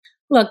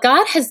look,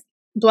 God has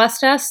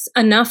blessed us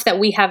enough that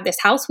we have this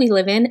house we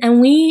live in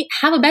and we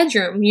have a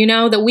bedroom,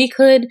 that we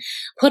could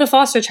put a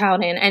foster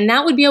child in. And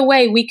that would be a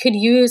way we could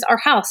use our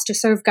house to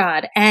serve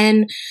God.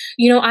 And,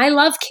 I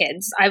love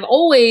kids. I've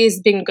always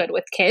been good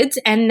with kids.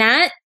 And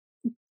that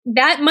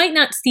might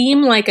not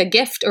seem like a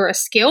gift or a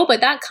skill,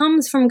 but that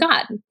comes from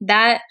God,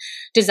 that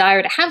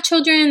desire to have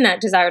children,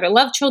 that desire to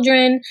love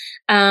children.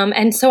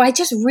 And so I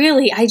just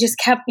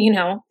kept,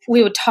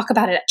 we would talk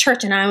about it at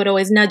church and I would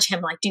always nudge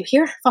him like, do you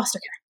hear? Foster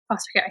care.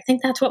 I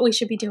think that's what we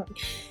should be doing.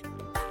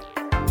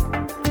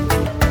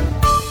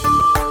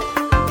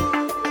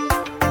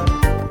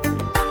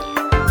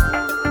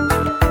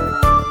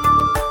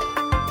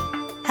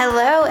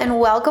 Hello, and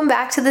welcome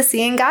back to the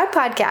Seeing God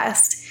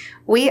podcast.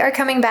 We are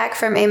coming back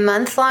from a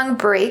month-long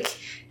break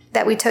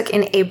that we took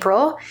in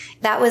April.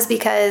 That was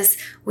because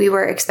we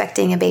were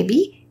expecting a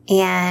baby.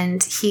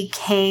 And he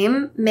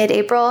came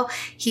mid-April.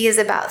 He is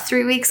about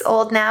 3 weeks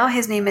old now.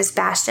 His name is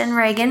Bastion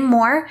Reagan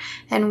Moore,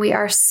 and we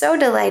are so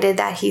delighted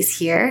that he's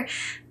here.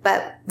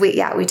 But we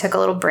took a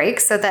little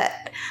break so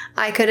that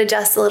I could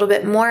adjust a little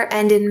bit more.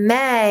 And in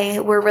May,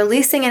 we're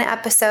releasing an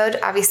episode,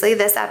 obviously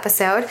this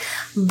episode,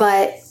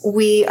 but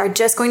we are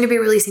just going to be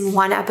releasing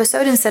one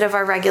episode instead of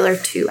our regular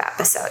 2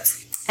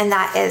 episodes. And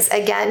that is,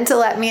 again, to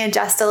let me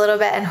adjust a little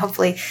bit and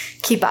hopefully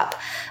keep up.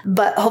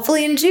 But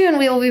hopefully in June,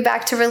 we will be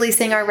back to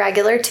releasing our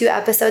regular 2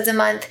 episodes a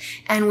month.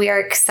 And we are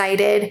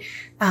excited.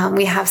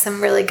 We have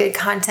some really good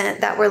content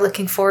that we're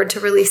looking forward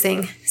to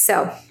releasing.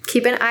 So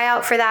keep an eye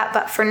out for that.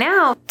 But for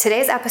now,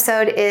 today's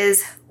episode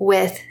is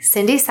with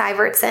Cindi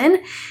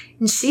Syvertson.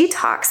 And she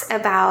talks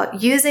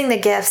about using the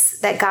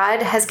gifts that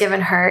God has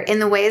given her in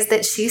the ways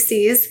that she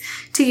sees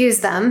to use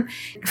them.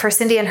 For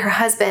Cindi and her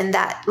husband,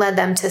 that led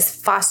them to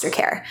foster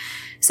care.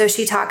 So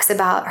she talks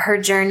about her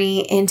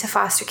journey into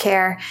foster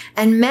care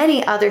and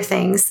many other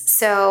things.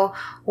 So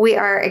we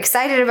are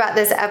excited about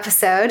this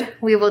episode.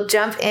 We will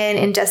jump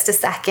in just a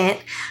second.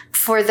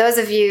 For those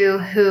of you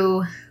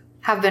who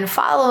have been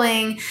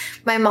following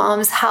my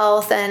mom's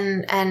health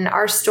and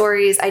our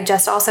stories, I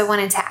just also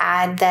wanted to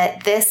add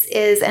that this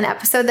is an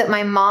episode that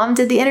my mom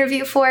did the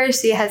interview for.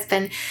 She has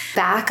been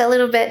back a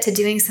little bit to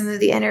doing some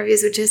of the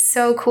interviews, which is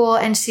so cool.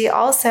 And she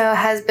also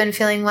has been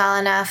feeling well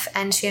enough,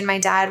 and she and my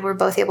dad were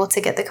both able to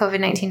get the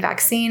COVID-19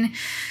 vaccine.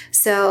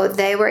 So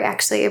they were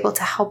actually able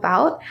to help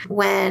out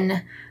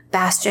when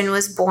Bastion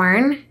was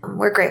born.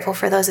 We're grateful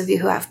for those of you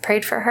who have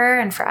prayed for her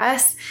and for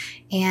us.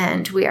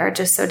 And we are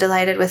just so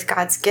delighted with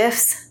God's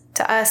gifts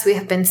to us. We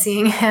have been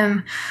seeing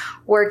him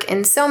work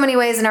in so many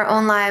ways in our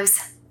own lives.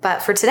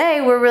 But for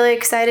today, we're really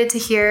excited to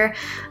hear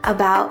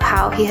about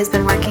how he has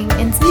been working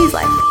in Cindi's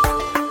life.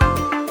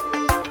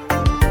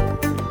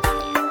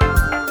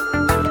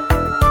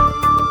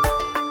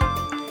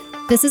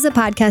 This is a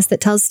podcast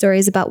that tells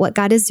stories about what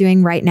God is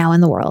doing right now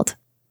in the world.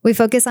 We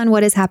focus on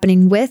what is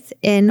happening with,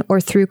 in,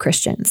 or through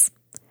Christians.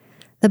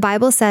 The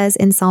Bible says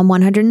in Psalm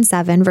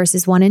 107,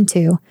 verses 1 and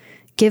 2,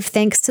 "Give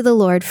thanks to the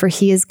Lord, for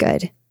he is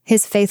good.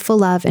 His faithful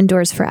love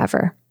endures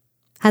forever."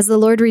 Has the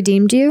Lord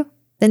redeemed you?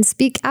 Then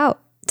speak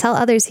out. Tell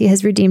others he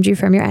has redeemed you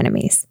from your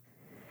enemies.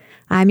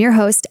 I'm your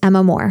host,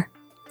 Emma Moore.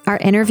 Our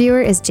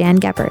interviewer is Jan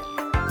Geppert.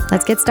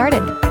 Let's get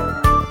started.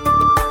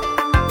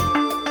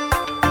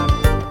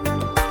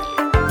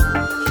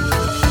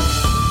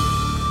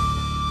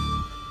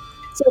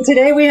 So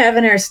today we have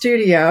in our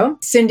studio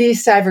Cindi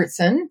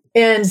Syvertson,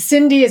 and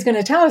Cindi is going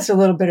to tell us a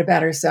little bit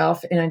about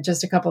herself in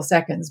just a couple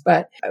seconds.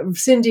 But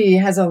Cindi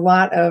has a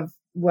lot of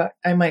what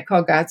I might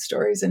call God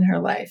stories in her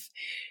life.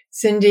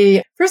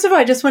 Cindi, first of all,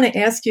 I just want to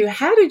ask you,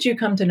 how did you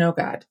come to know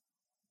God?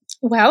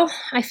 Well,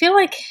 I feel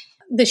like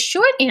the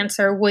short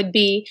answer would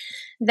be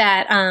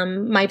that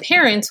my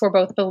parents were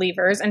both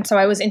believers. And so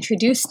I was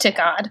introduced to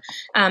God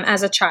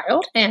as a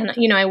child. And,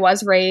 I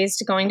was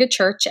raised going to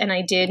church and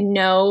I did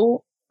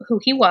know who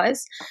he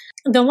was.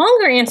 The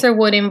longer answer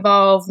would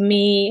involve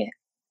me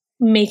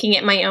making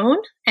it my own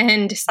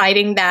and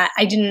deciding that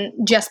I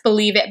didn't just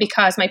believe it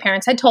because my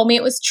parents had told me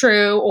it was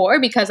true or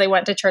because I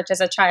went to church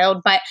as a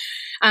child, but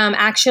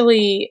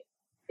actually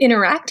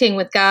interacting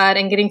with God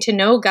and getting to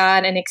know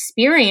God and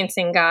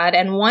experiencing God.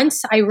 And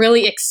once I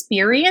really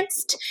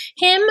experienced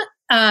him,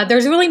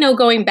 there's really no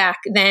going back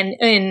then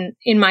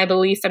in my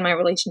belief and my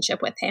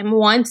relationship with him.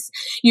 Once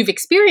you've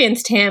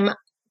experienced him,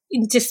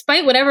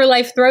 despite whatever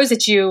life throws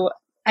at you,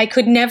 I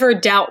could never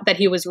doubt that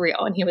he was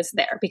real and he was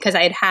there because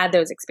I had had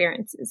those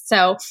experiences.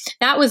 So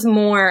that was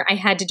more, I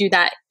had to do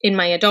that in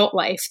my adult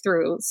life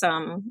through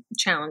some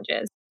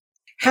challenges.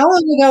 How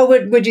long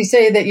ago would you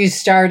say that you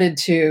started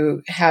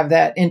to have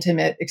that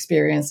intimate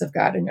experience of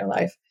God in your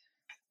life?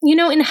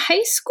 In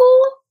high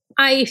school,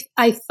 I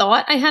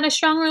thought I had a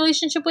strong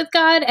relationship with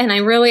God, and I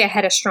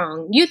had a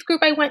strong youth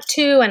group I went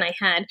to, and I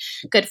had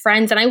good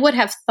friends, and I would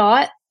have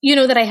thought,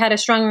 that I had a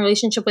strong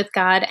relationship with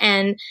God.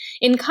 And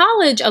in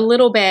college, a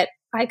little bit,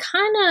 I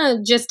kind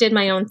of just did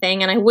my own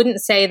thing, and I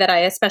wouldn't say that I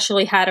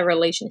especially had a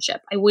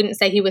relationship. I wouldn't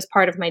say he was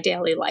part of my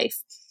daily life.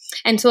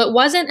 And so it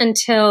wasn't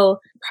until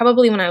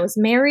probably when I was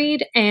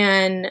married,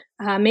 and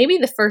maybe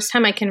the first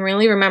time I can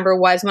really remember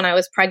was when I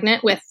was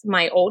pregnant with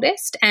my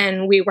oldest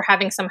and we were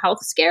having some health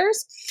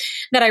scares,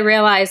 that I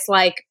realized,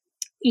 like,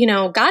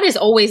 God is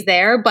always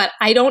there, but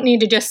I don't need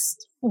to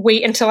just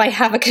wait until I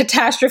have a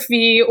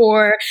catastrophe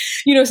or,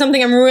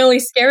 something I'm really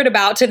scared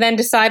about to then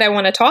decide I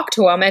want to talk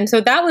to him. And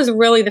so that was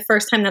really the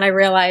first time that I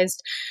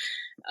realized,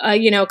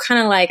 kind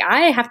of like,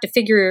 I have to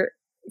figure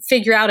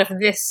out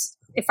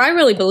if I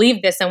really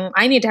believe this, and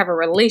I need to have a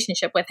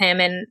relationship with him.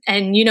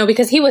 And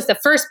because he was the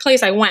first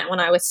place I went when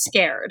I was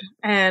scared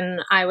and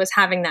I was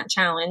having that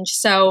challenge.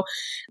 So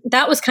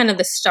that was kind of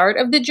the start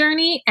of the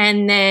journey.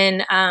 And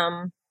then,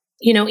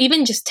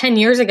 even just 10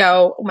 years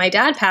ago, my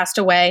dad passed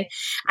away.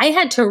 I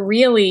had to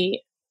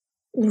really,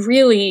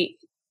 really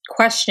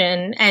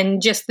question,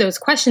 and just those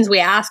questions we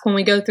ask when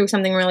we go through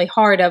something really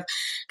hard of,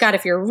 God,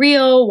 if you're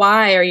real,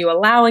 why are you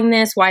allowing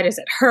this? Why does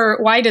it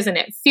hurt? Why doesn't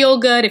it feel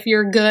good if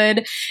you're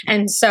good?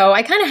 And so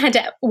I kind of had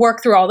to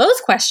work through all those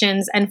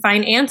questions and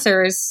find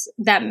answers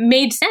that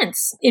made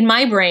sense in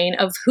my brain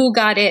of who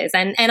God is.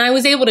 And I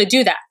was able to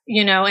do that,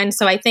 and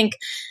so I think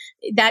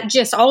that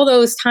just all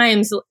those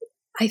times,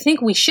 I think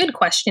we should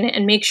question it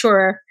and make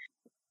sure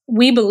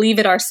we believe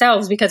it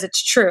ourselves because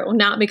it's true,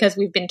 not because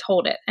we've been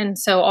told it. And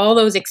so all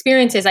those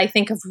experiences, I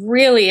think, of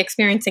really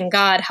experiencing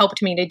God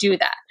helped me to do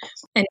that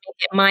and make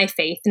it my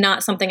faith,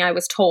 not something I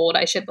was told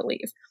I should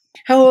believe.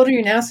 How old are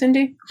you now,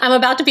 Cindi? I'm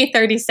about to be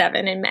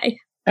 37 in May.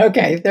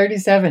 Okay,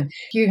 37.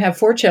 You have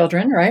 4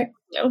 children, right?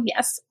 Oh,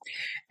 yes.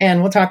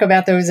 And we'll talk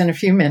about those in a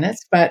few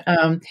minutes. But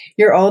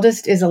your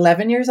oldest is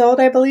 11 years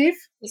old, I believe?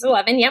 He's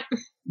 11, yep.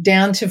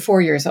 Down to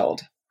 4 years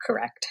old.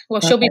 Correct.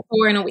 Well, she'll be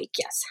 4 in a week,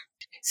 yes.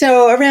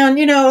 So around,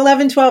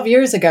 11, 12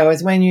 years ago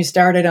is when you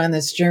started on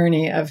this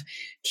journey of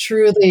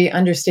truly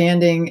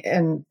understanding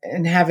and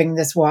having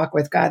this walk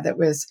with God that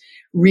was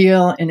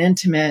real and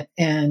intimate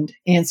and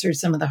answered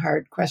some of the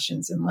hard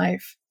questions in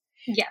life.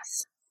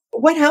 Yes.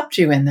 What helped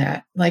you in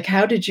that? Like,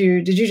 how did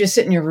you just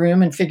sit in your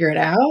room and figure it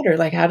out? Or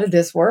like, how did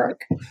this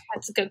work?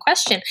 That's a good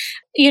question.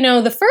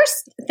 The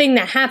first thing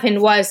that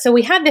happened was, so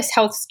we had this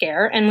health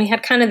scare and we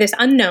had kind of this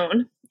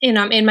unknown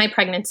in my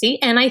pregnancy.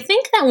 And I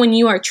think that when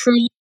you are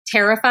truly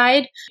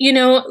terrified,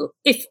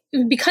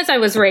 because I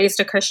was raised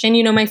a Christian,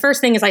 my first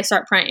thing is I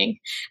start praying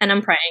and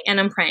I'm praying and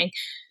I'm praying.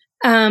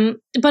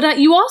 But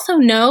you also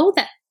know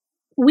that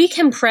we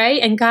can pray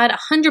and God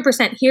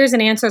 100% hears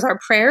and answers our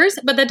prayers,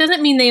 but that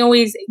doesn't mean they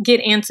always get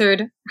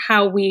answered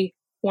how we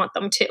want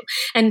them to.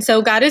 And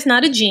so God is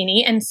not a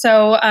genie. And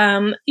so,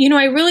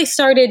 I really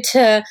started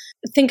to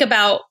think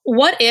about,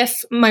 what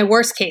if my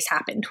worst case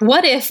happened?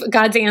 What if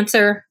God's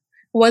answer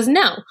was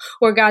no,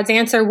 or God's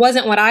answer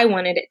wasn't what I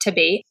wanted it to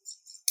be?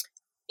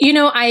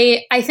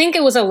 I think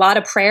it was a lot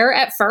of prayer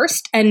at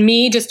first and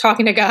me just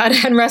talking to God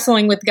and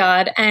wrestling with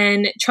God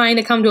and trying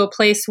to come to a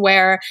place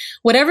where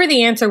whatever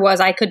the answer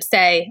was, I could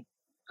say,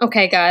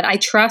 okay, God, I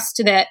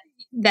trust that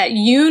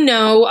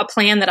a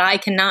plan that I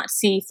cannot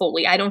see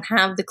fully. I don't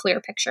have the clear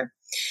picture.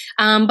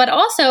 But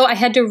also I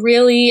had to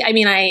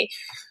I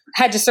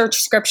had to search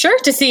scripture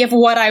to see if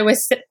what I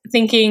was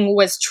thinking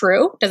was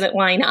true. Does it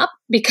line up?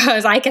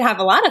 Because I could have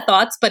a lot of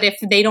thoughts, but if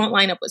they don't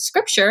line up with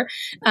scripture,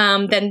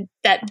 then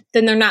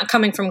they're not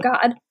coming from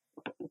God.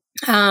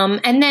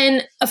 And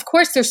then, of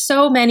course, there's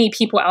so many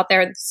people out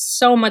there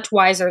so much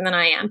wiser than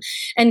I am.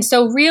 And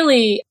so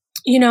really,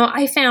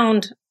 I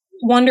found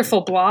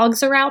wonderful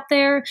blogs are out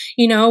there,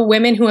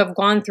 women who have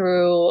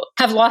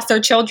lost their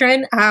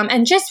children,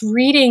 and just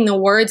reading the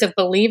words of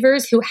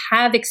believers who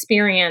have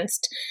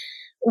experienced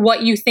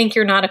what you think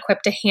you're not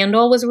equipped to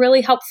handle was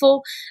really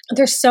helpful.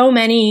 There's so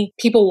many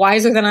people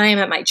wiser than I am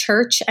at my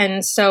church.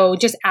 And so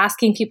just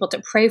asking people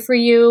to pray for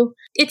you.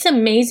 It's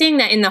amazing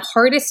that in the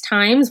hardest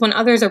times when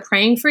others are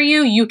praying for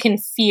you, you can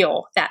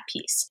feel that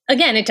peace.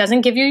 Again, it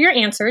doesn't give you your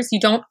answers. You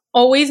don't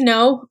always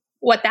know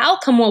what the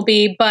outcome will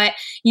be, but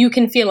you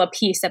can feel a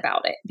peace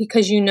about it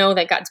because you know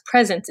that God's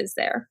presence is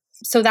there.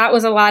 So that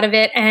was a lot of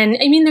it. And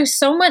there's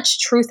so much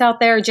truth out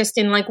there just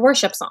in like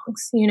worship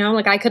songs,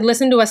 like I could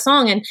listen to a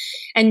song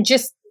and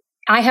just,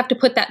 I have to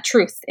put that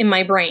truth in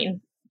my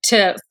brain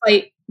to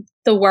fight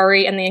the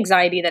worry and the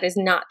anxiety that is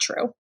not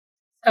true.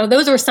 So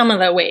those were some of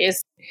the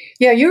ways.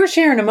 Yeah, you were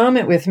sharing a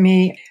moment with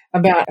me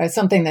about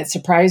something that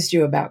surprised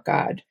you about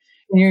God.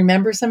 Can you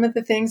remember some of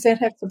the things that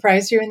have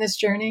surprised you in this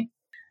journey?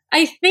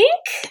 I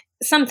think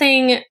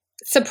something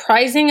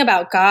surprising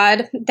about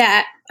God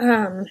that,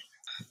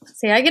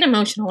 I get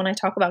emotional when I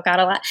talk about God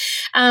a lot.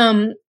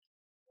 Something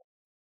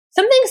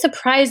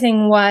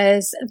surprising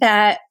was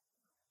that,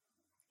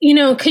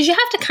 because you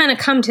have to kind of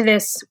come to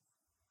this,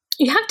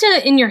 you have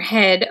to, in your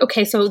head,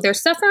 okay, so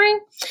there's suffering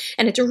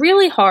and it's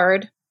really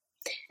hard.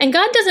 And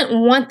God doesn't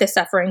want the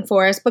suffering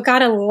for us, but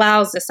God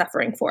allows the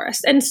suffering for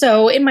us. And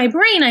so in my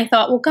brain, I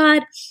thought, well,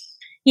 God,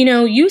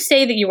 you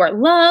say that you are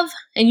love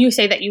and you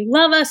say that you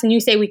love us and you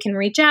say we can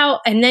reach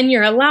out and then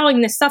you're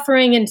allowing this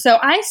suffering. And so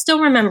I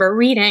still remember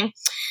reading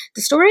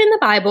the story in the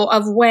Bible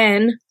of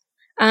when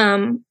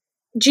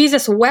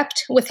Jesus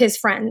wept with his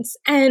friends.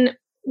 And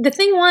the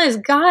thing was,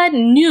 God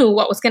knew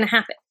what was going to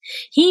happen.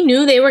 He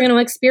knew they were going to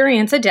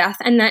experience a death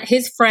and that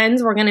his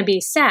friends were going to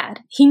be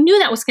sad. He knew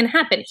that was going to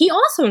happen. He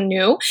also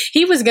knew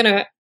he was going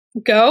to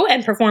go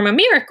and perform a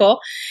miracle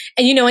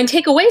and, and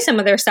take away some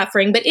of their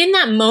suffering. But in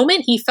that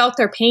moment, he felt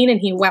their pain and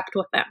he wept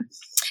with them.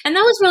 And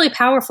that was really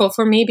powerful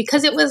for me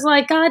because it was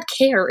like, God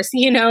cares,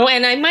 and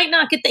I might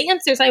not get the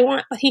answers I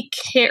want, but he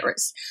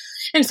cares.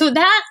 And so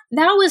that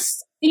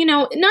was,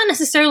 not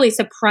necessarily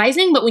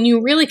surprising, but when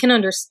you really can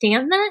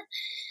understand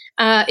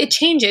that, it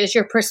changes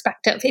your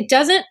perspective. It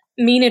doesn't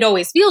mean it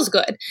always feels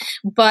good,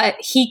 but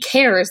he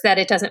cares that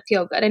it doesn't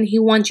feel good. And he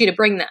wants you to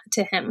bring that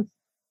to him.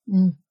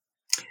 Mm.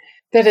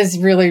 That is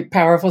really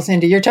powerful,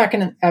 Cindi. You're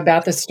talking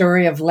about the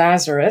story of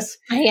Lazarus.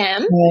 I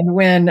am. And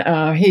when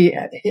he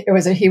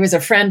was a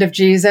friend of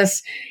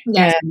Jesus,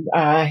 yes.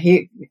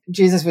 And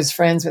Jesus was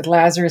friends with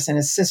Lazarus and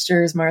his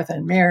sisters, Martha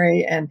and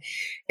Mary, and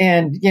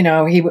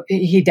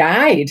he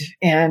died,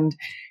 and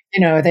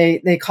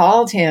they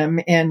called him,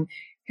 and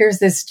here's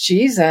this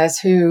Jesus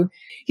who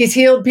he's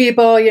healed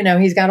people,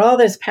 he's got all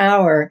this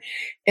power,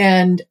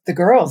 and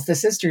the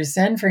sisters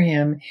send for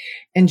him,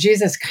 and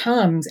Jesus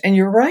comes, and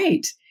you're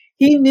right.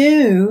 He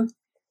knew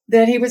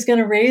that he was going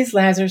to raise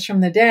Lazarus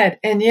from the dead,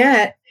 and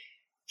yet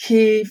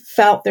he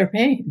felt their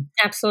pain.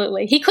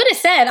 Absolutely. He could have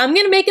said, I'm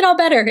going to make it all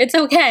better. It's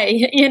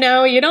okay. You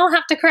don't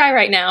have to cry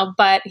right now,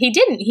 but he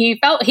didn't. He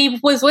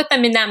was with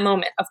them in that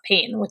moment of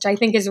pain, which I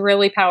think is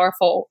really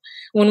powerful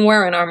when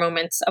we're in our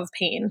moments of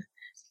pain.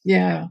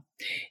 Yeah.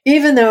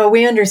 Even though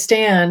we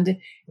understand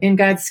in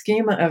God's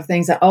schema of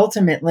things that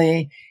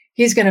ultimately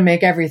he's going to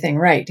make everything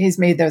right. He's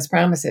made those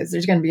promises.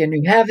 There's going to be a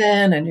new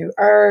heaven, a new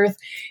earth.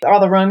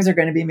 All the wrongs are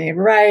going to be made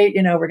right.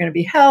 We're going to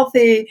be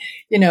healthy.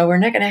 We're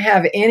not going to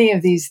have any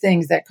of these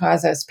things that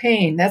cause us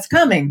pain. That's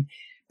coming,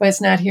 but it's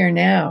not here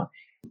now.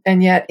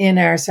 And yet in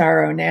our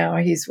sorrow now,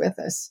 he's with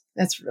us.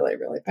 That's really,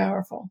 really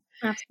powerful.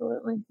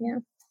 Absolutely. Yeah.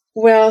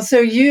 Well, so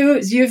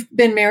you've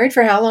been married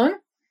for how long?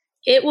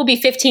 It will be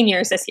 15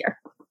 years this year.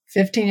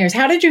 15 years.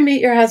 How did you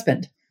meet your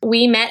husband?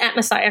 We met at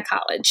Messiah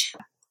College.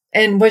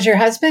 And was your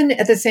husband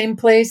at the same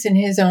place in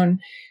his own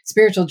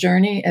spiritual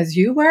journey as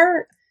you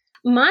were?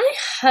 My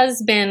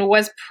husband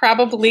was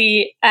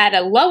probably at a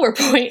lower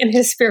point in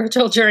his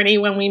spiritual journey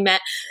when we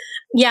met.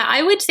 Yeah,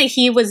 I would say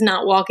he was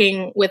not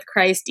walking with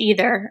Christ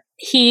either.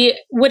 He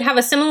would have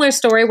a similar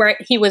story where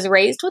he was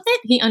raised with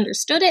it. He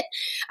understood it.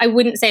 I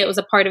wouldn't say it was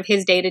a part of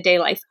his day-to-day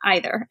life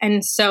either.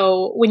 And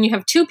so when you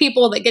have two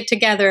people that get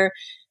together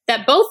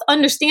that both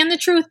understand the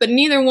truth, but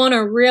neither one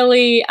are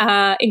really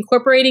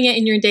incorporating it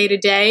in your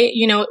day-to-day,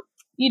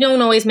 you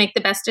don't always make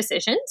the best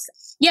decisions.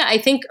 Yeah, I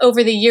think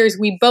over the years,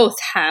 we both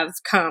have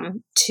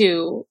come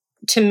to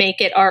make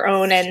it our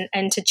own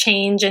and to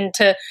change and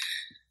to,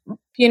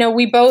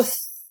 we both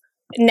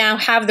now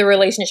have the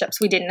relationships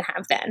we didn't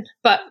have then.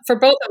 But for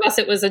both of us,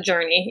 it was a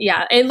journey.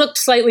 Yeah, it looked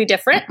slightly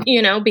different,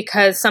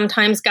 because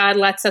sometimes God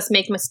lets us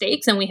make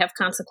mistakes and we have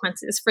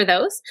consequences for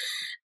those.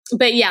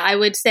 But yeah, I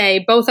would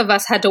say both of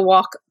us had to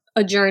walk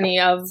a journey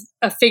of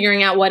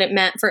figuring out what it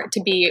meant for it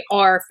to be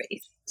our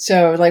faith.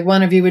 So like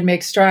one of you would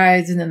make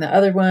strides and then the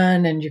other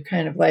one, and you're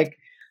kind of like,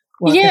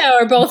 yeah,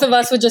 or both of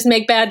us would just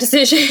make bad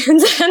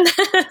decisions.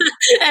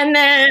 And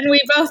then we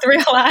both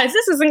realize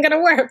this isn't going to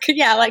work.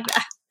 Yeah, like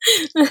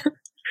that.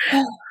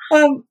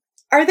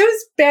 Are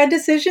those bad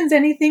decisions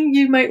anything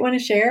you might want to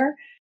share?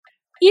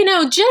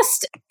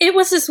 It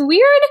was this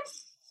weird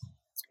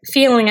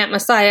feeling at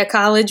Messiah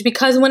College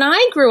because when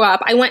I grew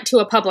up, I went to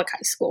a public high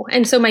school.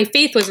 And so my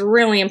faith was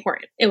really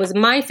important. It was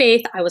my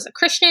faith. I was a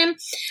Christian.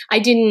 I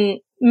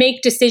didn't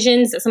make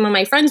decisions that some of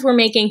my friends were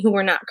making who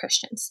were not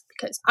Christians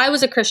because I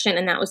was a Christian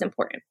and that was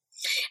important.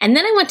 And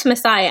then I went to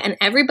Messiah and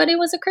everybody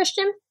was a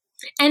Christian.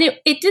 And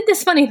it did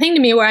this funny thing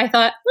to me where I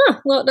thought,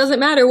 it doesn't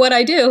matter what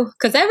I do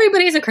because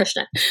everybody's a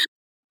Christian.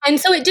 And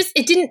so it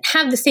didn't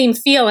have the same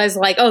feel as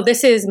like,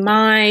 this is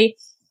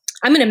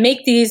I'm going to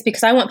make these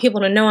because I want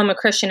people to know I'm a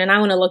Christian and I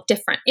want to look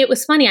different. It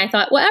was funny. I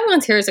thought,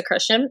 everyone's here is a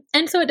Christian.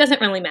 And so it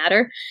doesn't really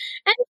matter.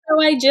 And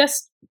so I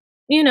just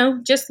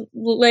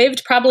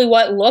lived probably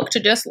what looked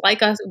just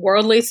like a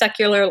worldly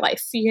secular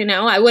life.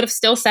 I would have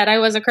still said I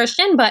was a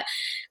Christian, but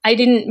I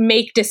didn't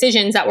make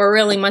decisions that were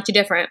really much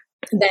different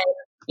than,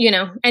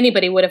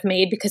 anybody would have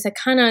made because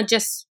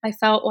I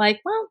felt like,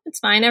 it's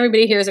fine.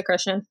 Everybody here is a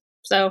Christian.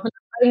 So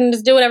I can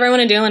just do whatever I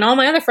want to do. And all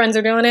my other friends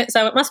are doing it.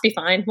 So it must be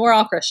fine. We're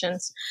all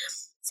Christians.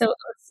 So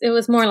it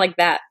was more like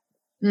that.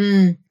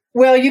 Mm.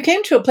 Well, you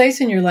came to a place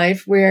in your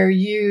life where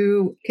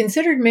you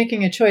considered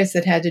making a choice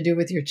that had to do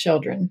with your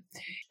children.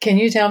 Can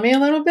you tell me a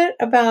little bit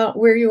about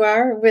where you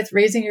are with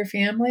raising your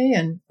family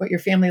and what your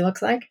family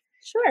looks like?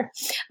 Sure.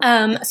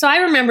 So I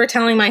remember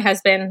telling my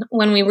husband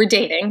when we were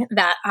dating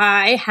that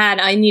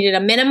I needed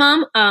a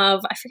minimum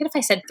of, I forget if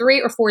I said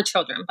 3 or 4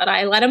 children, but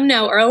I let him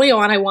know early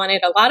on I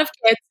wanted a lot of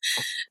kids.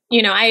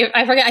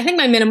 I forget, I think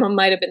my minimum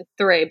might have been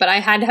 3, but I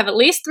had to have at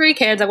least 3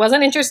 kids. I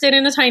wasn't interested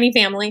in a tiny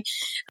family.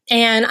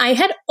 And I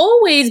had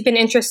always been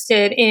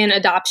interested in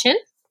adoption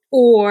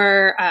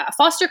or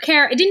foster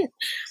care. I didn't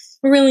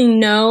really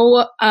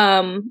know,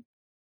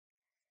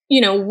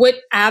 what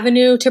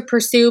avenue to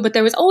pursue, but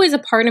there was always a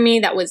part of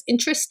me that was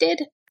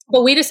interested.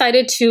 But we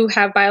decided to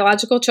have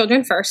biological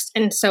children first.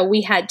 And so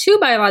we had 2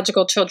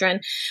 biological children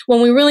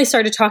when we really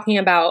started talking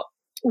about,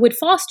 would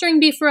fostering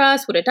be for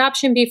us? Would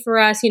adoption be for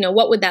us?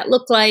 What would that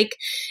look like?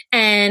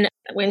 And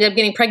we ended up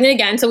getting pregnant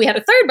again. So we had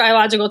a 3rd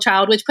biological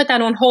child, which put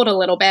that on hold a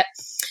little bit.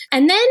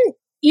 And then,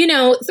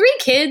 3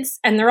 kids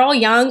and they're all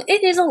young.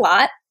 It is a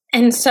lot.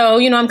 And so,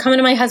 I'm coming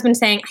to my husband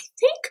saying, I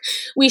think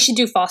we should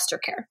do foster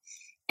care.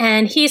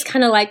 And he's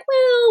kind of like,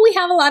 well, we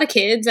have a lot of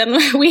kids and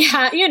we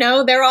have,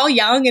 they're all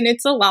young and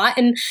it's a lot.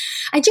 And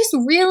I just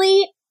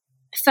really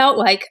felt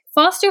like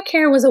foster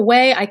care was a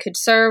way I could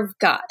serve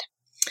God.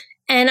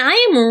 And I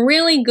am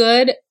really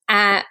good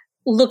at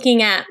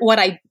looking at what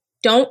I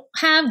don't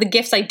have, the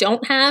gifts I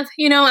don't have.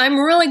 I'm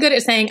really good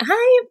at saying,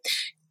 I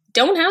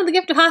don't have the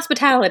gift of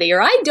hospitality,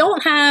 or I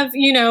don't have,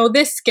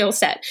 this skill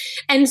set.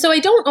 And so I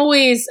don't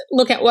always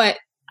look at what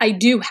I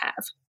do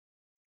have.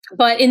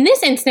 But in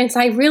this instance,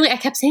 I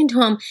kept saying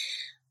to him,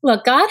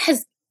 look, God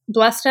has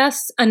blessed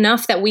us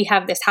enough that we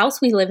have this house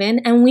we live in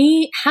and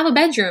we have a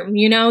bedroom,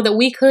 that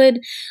we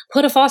could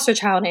put a foster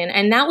child in.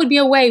 And that would be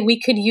a way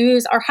we could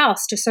use our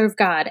house to serve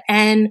God.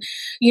 And,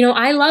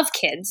 I love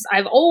kids.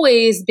 I've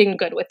always been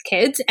good with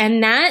kids.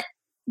 And that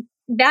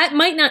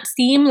might not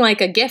seem like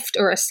a gift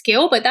or a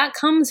skill, but that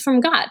comes from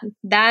God,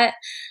 that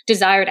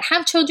desire to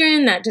have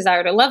children, that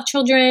desire to love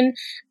children.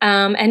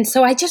 And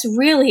so I just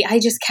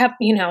kept,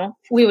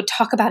 we would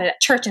talk about it at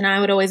church and I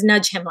would always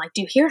nudge him like,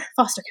 do you hear?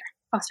 Foster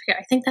care.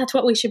 I think that's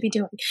what we should be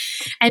doing.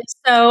 And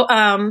so,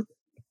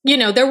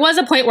 there was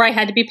a point where I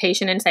had to be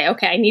patient and say,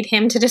 okay, I need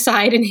him to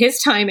decide in his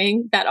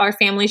timing that our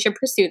family should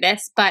pursue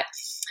this. But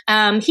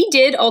he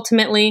did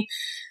ultimately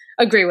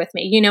agree with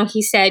me.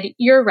 He said,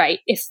 you're right.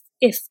 If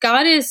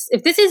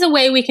this is a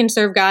way we can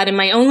serve God, and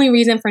my only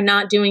reason for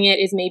not doing it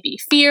is maybe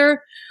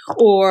fear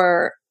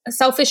or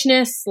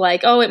selfishness,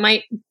 like, oh, it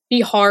might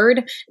be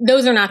hard.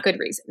 Those are not good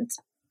reasons.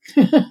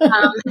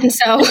 And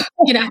so,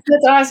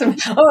 that's awesome.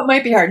 Oh, it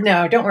might be hard.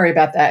 No, don't worry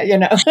about that.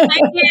 And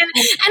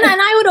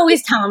I would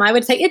always tell him, I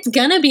would say, it's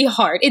going to be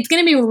hard. It's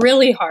going to be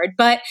really hard.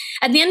 But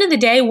at the end of the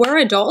day, we're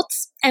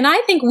adults and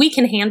I think we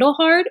can handle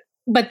hard,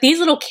 but these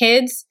little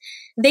kids,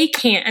 they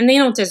can't, and they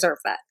don't deserve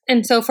that.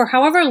 And so for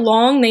however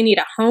long they need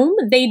a home,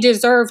 they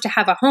deserve to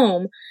have a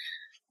home,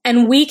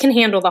 and we can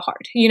handle the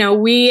hard.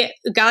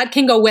 God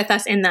can go with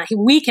us in that.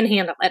 We can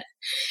handle it.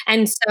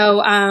 And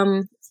so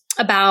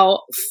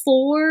about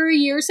 4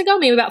 years ago,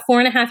 maybe about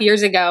 4.5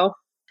 years ago,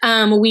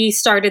 we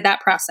started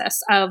that process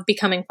of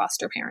becoming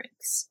foster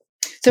parents.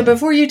 So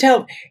before you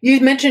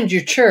mentioned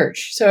your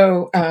church.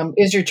 So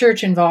is your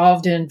church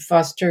involved in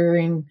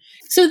fostering?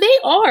 So they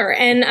are.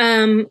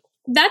 And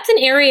that's an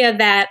area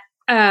that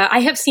I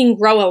have seen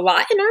grow a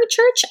lot in our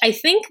church. I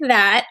think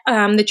that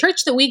the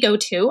church that we go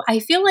to, I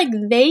feel like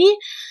they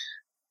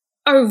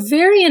are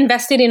very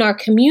invested in our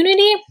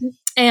community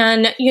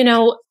and,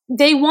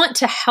 they want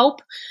to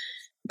help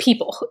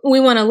people. We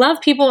want to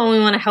love people and we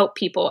want to help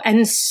people.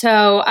 And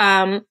so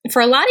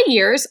for a lot of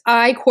years,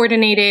 I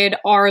coordinated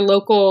our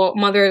local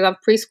Mothers of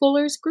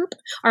Preschoolers group,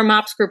 our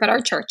MOPS group at our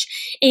church.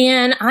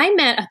 And I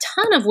met a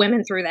ton of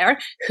women through there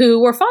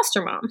who were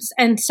foster moms.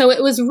 And so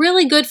it was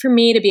really good for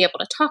me to be able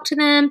to talk to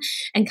them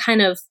and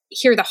kind of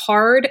hear the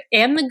hard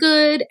and the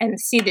good and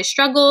see the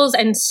struggles.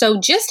 And so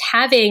just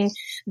having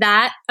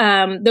that,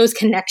 those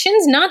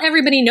connections, not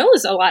everybody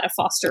knows a lot of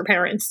foster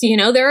parents.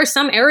 There are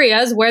some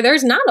areas where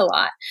there's not a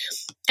lot.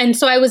 And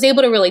so I was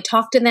able to really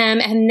talk to them.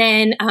 And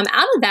then out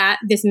of that,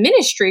 this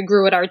ministry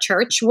grew at our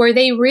church where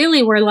they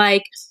really were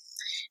like,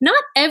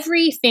 not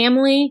every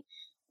family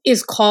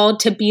is called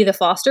to be the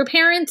foster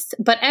parents,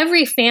 but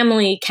every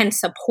family can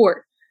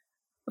support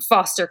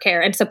foster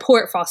care and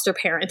support foster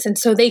parents. And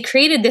so they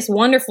created this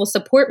wonderful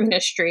support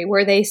ministry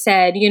where they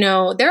said,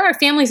 there are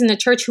families in the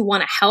church who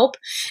want to help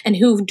and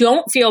who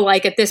don't feel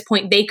like at this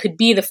point they could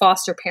be the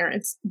foster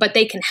parents, but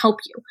they can help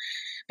you.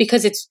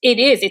 Because it's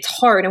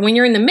hard. And when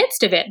you're in the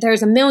midst of it,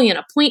 there's a million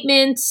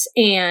appointments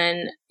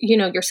and,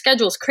 your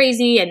schedule's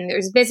crazy and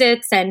there's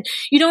visits and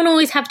you don't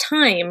always have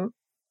time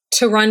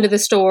to run to the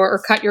store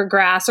or cut your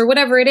grass or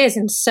whatever it is.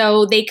 And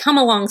so they come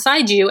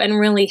alongside you and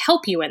really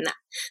help you in that.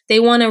 They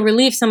want to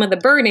relieve some of the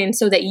burden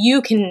so that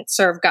you can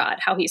serve God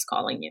how he's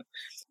calling you.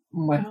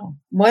 Wow.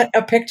 What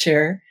a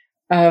picture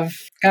of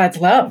God's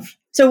love.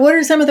 So what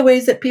are some of the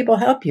ways that people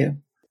help you?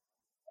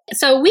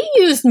 So we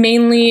use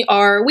mainly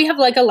we have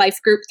like a life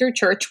group through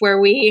church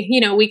where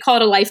we call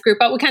it a life group,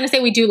 but we kind of say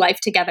we do life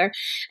together.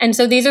 And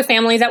so these are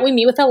families that we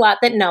meet with a lot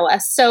that know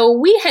us.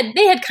 So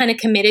they had kind of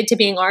committed to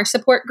being our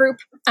support group,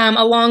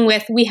 along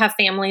with, we have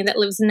family that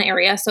lives in the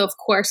area. So of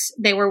course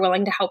they were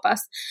willing to help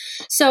us.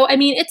 So,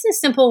 it's as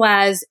simple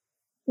as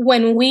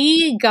when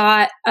we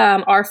got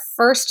our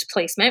first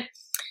placement,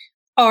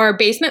 our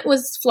basement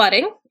was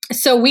flooding.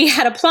 So we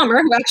had a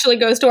plumber who actually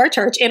goes to our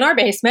church in our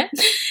basement.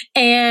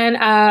 And,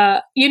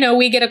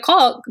 we get a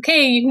call,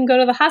 okay, you can go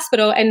to the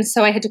hospital. And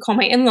so I had to call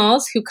my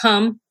in-laws who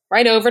come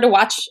right over to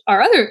watch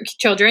our other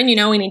children.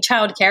 We need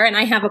childcare. And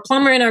I have a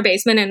plumber in our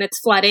basement and it's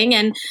flooding.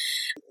 And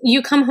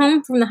you come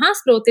home from the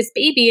hospital with this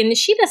baby and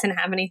she doesn't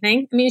have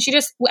anything.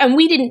 And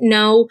we didn't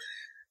know,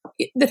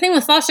 the thing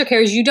with foster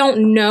care is you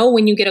don't know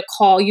when you get a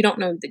call, you don't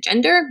know the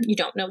gender, you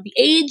don't know the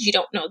age, you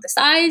don't know the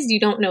size, you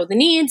don't know the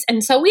needs.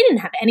 And so we didn't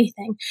have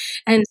anything.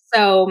 And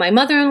so my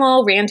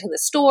mother-in-law ran to the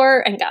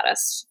store and got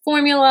us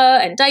formula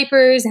and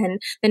diapers.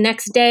 And the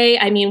next day,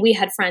 I mean, we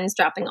had friends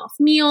dropping off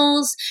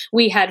meals.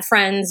 We had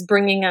friends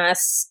bringing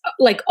us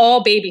like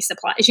all baby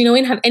supplies. We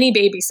didn't have any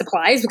baby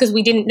supplies because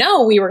we didn't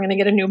know we were going to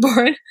get a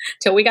newborn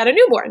till we got a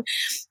newborn.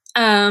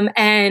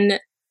 And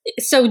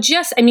so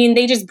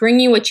they just bring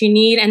you what you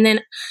need. And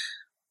then,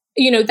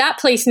 that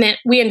placement,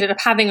 we ended up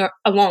having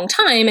a long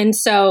time. And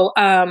so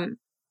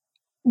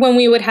when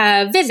we would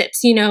have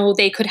visits,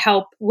 they could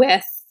help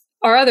with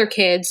our other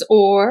kids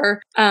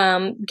or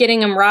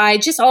getting them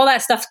rides, just all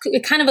that stuff.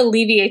 It kind of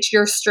alleviates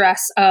your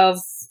stress of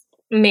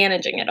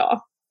managing it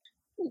all.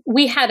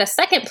 We had a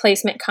second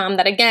placement come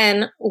that,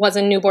 again, was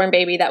a newborn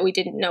baby that we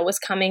didn't know was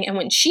coming. And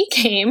when she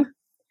came,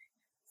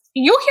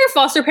 you'll hear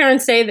foster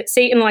parents say that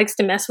Satan likes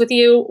to mess with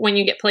you when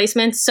you get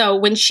placements. So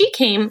when she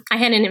came, I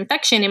had an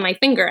infection in my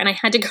finger and I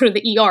had to go to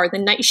the ER the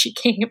night she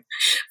came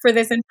for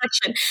this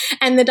infection.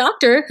 And the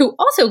doctor, who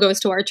also goes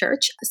to our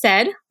church,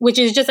 said, which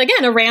is just,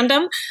 again, a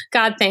random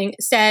God thing,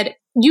 said,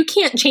 you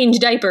can't change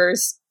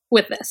diapers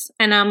with this.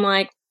 And I'm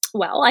like,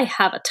 well, I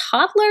have a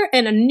toddler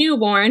and a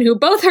newborn who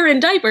both are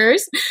in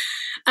diapers.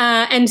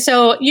 And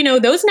so,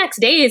 those next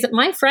days,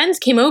 my friends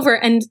came over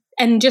and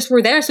just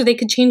were there so they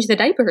could change the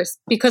diapers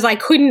because I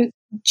couldn't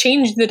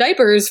change the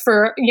diapers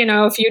for,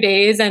 a few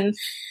days and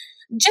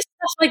just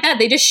stuff like that.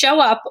 They just show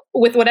up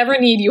with whatever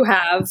need you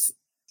have.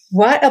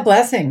 What a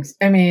blessing.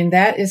 I mean,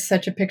 that is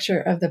such a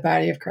picture of the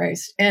body of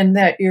Christ, and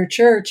that your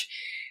church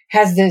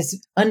has this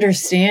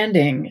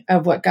understanding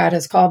of what God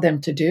has called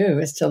them to do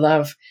is to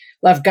love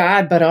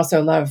God, but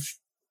also love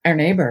our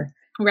neighbor.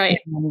 Right.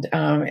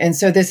 And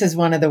so this is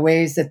one of the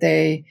ways that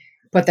they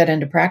put that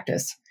into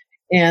practice.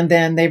 And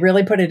then they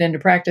really put it into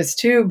practice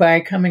too by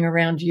coming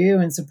around you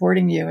and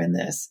supporting you in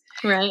this.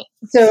 Right.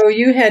 So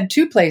you had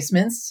 2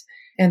 placements,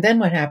 and then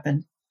what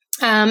happened?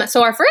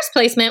 So our first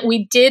placement,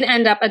 we did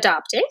end up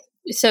adopting.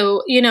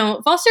 So,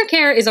 foster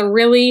care is a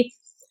really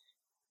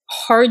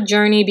hard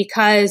journey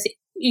because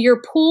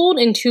you're pulled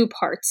in 2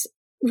 parts.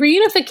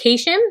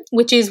 Reunification,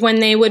 which is when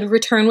they would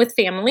return with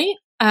family,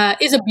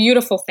 is a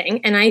beautiful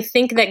thing. And I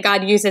think that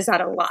God uses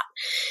that a lot.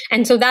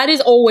 And so that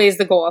is always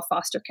the goal of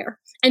foster care.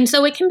 And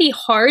so it can be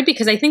hard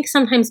because I think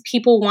sometimes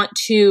people want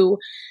to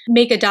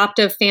make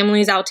adoptive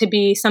families out to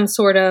be some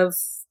sort of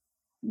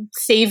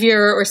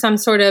savior or some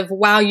sort of,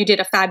 wow, you did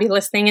a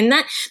fabulous thing. And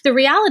that the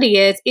reality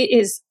is it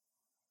is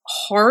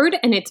hard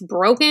and it's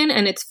broken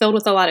and it's filled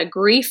with a lot of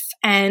grief.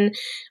 And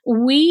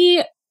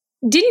we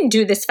didn't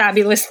do this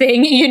fabulous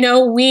thing.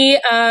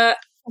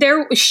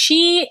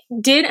 She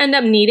did end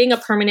up needing a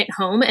permanent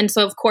home. And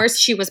so, of course,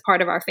 she was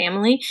part of our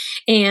family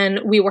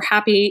and we were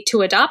happy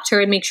to adopt her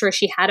and make sure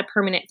she had a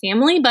permanent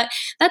family. But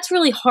that's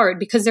really hard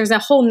because there's a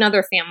whole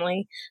nother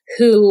family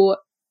who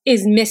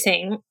is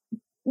missing,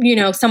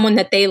 someone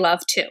that they love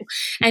too.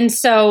 And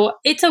so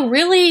it's a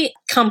really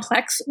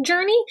complex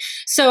journey.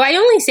 So I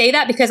only say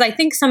that because I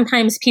think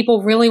sometimes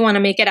people really want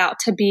to make it out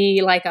to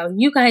be like, oh,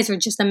 you guys are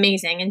just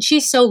amazing and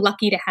she's so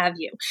lucky to have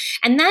you.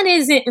 And that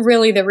isn't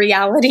really the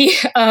reality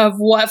of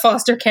what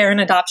foster care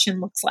and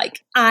adoption looks like.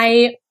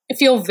 I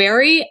feel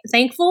very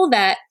thankful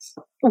that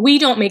we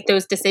don't make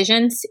those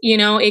decisions.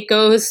 It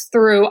goes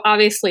through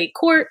obviously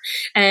court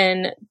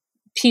and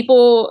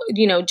people,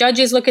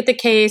 judges look at the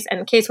case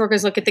and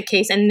caseworkers look at the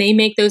case and they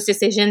make those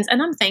decisions.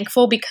 And I'm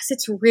thankful because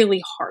it's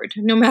really hard,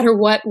 no matter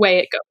what way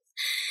it goes.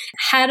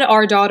 Had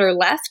our daughter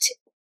left,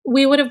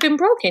 we would have been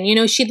broken.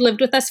 She'd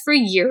lived with us for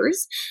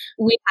years.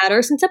 We had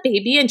her since a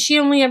baby and she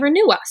only ever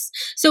knew us.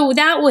 So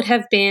that would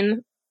have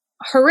been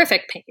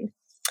horrific pain.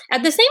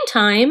 At the same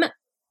time,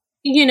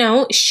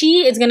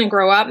 she is going to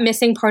grow up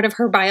missing part of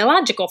her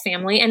biological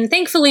family. And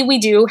thankfully, we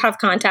do have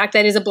contact.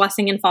 That is a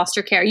blessing in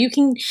foster care. You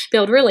can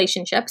build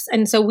relationships.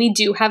 And so we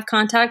do have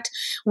contact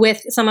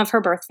with some of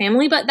her birth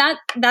family, but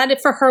that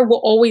for her will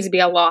always be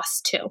a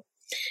loss too.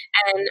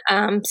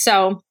 And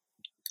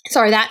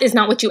sorry, that is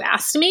not what you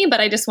asked me, but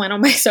I just went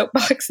on my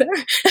soapbox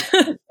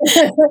there.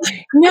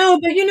 No,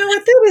 but you know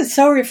what? That was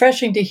so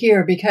refreshing to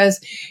hear because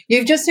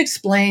you've just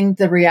explained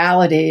the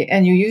reality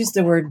and you used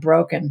the word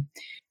broken.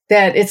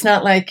 That it's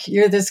not like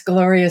you're this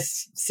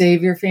glorious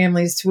savior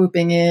family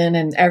swooping in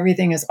and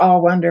everything is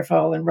all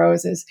wonderful and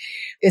roses.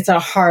 It's a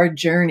hard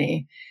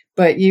journey.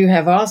 But you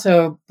have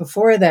also,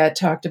 before that,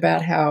 talked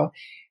about how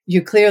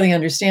you clearly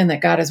understand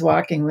that God is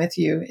walking with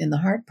you in the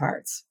hard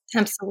parts.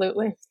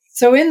 Absolutely.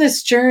 So in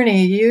this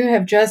journey, you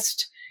have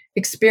just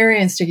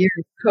experienced a year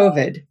of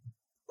COVID.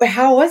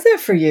 How was that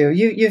for you?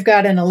 You've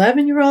got an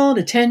 11-year-old,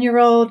 a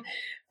 10-year-old,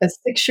 a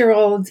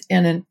 6-year-old,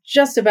 and a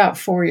just about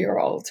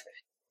 4-year-old.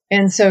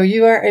 And so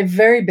you are a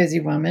very busy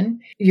woman.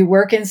 You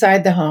work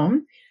inside the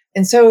home.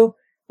 And so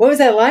what was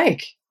that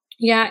like?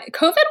 Yeah,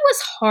 COVID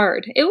was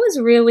hard. It was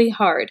really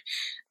hard.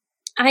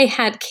 I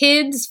had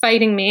kids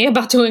fighting me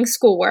about doing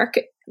schoolwork.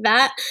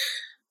 That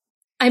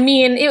I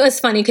mean, it was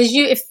funny because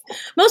if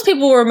most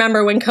people will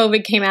remember when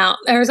COVID came out,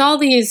 there was all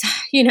these,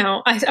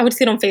 I would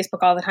see it on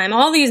Facebook all the time.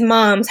 All these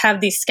moms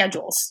have these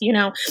schedules,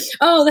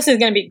 oh, this is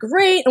going to be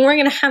great. And we're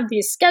going to have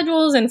these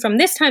schedules. And from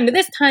this time to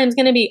this time is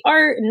going to be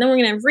art. And then we're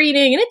going to have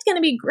reading and it's going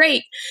to be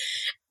great.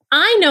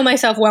 I know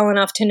myself well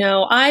enough to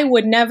know I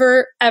would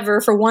never,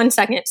 ever for 1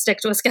 second stick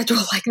to a schedule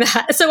like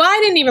that. So I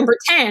didn't even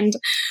pretend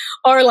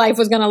our life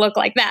was going to look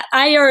like that.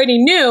 I already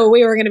knew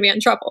we were going to be in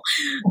trouble.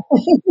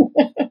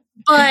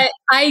 But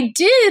I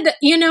did,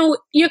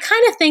 you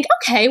kind of think,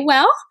 okay,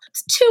 well,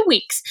 it's 2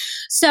 weeks.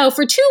 So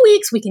for 2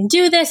 weeks, we can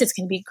do this. It's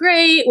going to be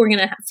great. We're going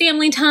to have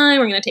family time.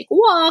 We're going to take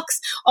walks.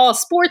 All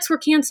sports were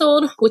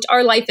canceled, which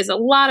our life is a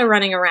lot of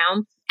running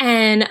around.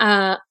 And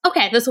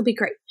okay, this will be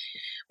great.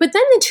 But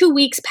then the 2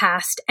 weeks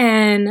passed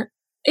and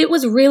it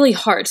was really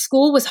hard.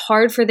 School was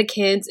hard for the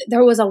kids.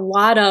 There was a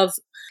lot of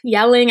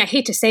yelling. I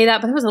hate to say that,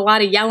 but there was a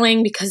lot of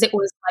yelling because it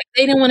was like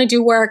they didn't want to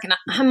do work. And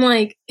I'm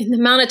like, in the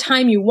amount of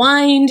time you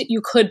wind,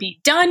 you could be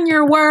done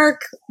your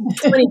work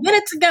 20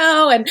 minutes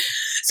ago. And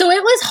so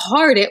it was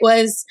hard.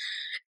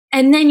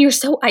 And then you're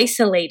so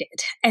isolated.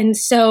 And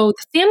so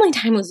the family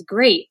time was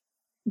great,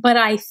 but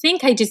I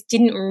think I just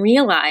didn't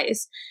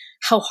realize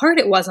how hard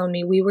it was on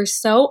me. We were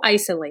so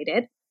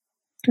isolated.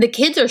 The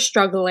kids are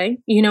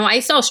struggling. I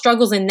saw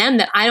struggles in them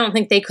that I don't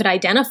think they could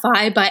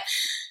identify, but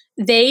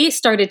they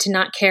started to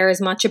not care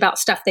as much about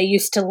stuff they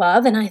used to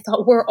love. And I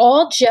thought we're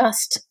all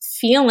just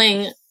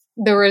feeling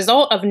the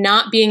result of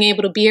not being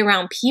able to be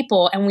around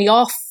people. And we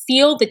all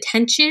feel the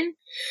tension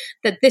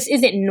that this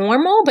isn't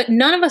normal, but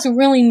none of us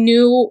really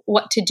knew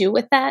what to do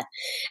with that.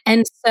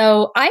 And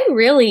so I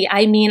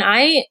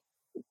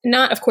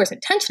not of course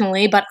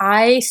intentionally, but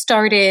I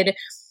started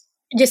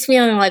just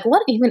feeling like,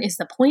 what even is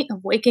the point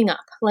of waking up?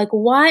 Like,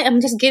 why? I'm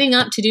just getting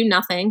up to do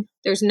nothing.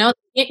 We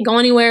can't go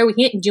anywhere. We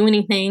can't do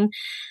anything.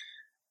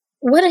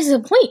 What is the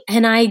point?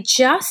 And I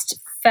just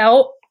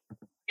felt,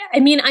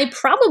 I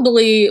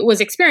probably was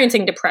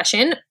experiencing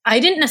depression. I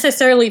didn't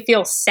necessarily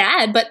feel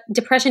sad, but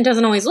depression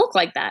doesn't always look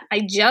like that.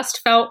 I just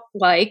felt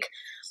like,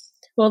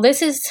 well,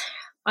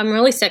 I'm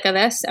really sick of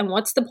this. And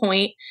what's the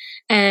point?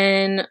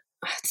 And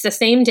it's the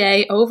same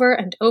day over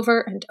and over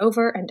and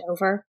over and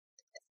over.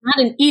 It's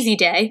not an easy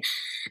day.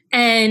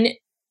 And,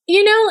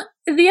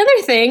 the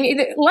other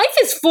thing, life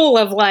is full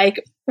of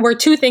where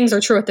two things are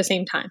true at the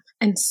same time.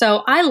 And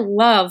so I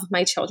love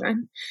my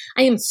children.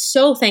 I am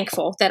so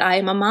thankful that I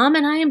am a mom,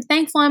 and I am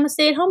thankful I'm a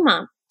stay-at-home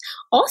mom.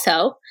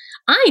 Also,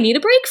 I need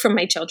a break from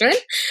my children.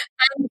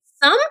 And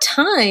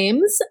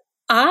sometimes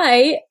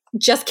I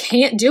just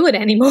can't do it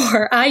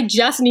anymore. I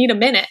just need a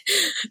minute.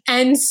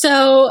 And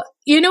so,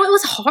 it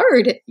was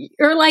hard.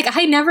 Or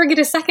I never get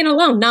a second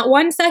alone, not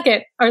 1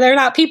 second. Are there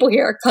not people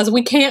here? Because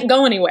we can't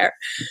go anywhere.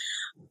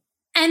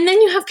 And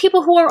then you have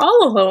people who are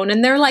all alone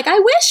and they're like, I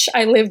wish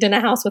I lived in a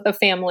house with a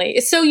family.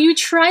 So you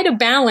try to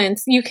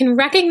balance, you can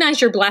recognize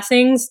your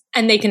blessings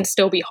and they can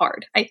still be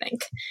hard, I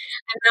think.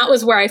 And that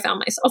was where I found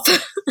myself.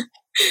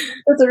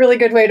 That's a really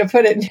good way to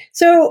put it.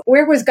 So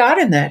where was God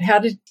in that? How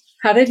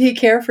did he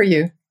care for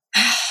you?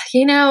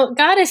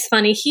 God is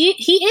funny. He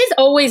is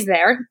always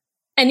there.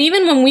 And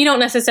even when we don't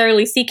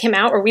necessarily seek him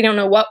out or we don't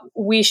know what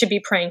we should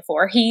be praying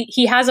for,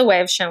 he has a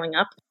way of showing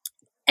up.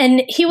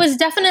 And he was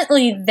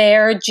definitely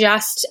there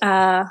just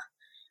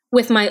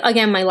with my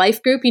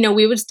life group.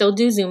 We would still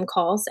do Zoom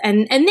calls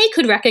and they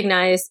could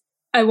recognize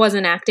I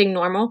wasn't acting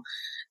normal.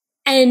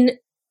 And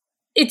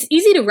it's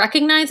easy to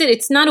recognize it.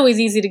 It's not always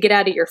easy to get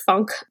out of your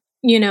funk,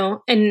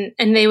 and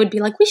they would be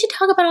like, we should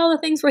talk about all the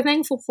things we're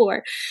thankful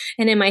for.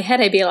 And in my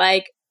head, I'd be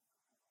like,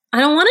 I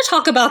don't want to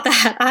talk about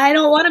that. I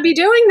don't want to be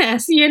doing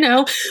this,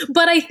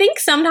 But I think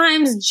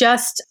sometimes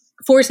just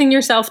forcing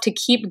yourself to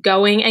keep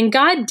going. And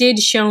God did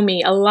show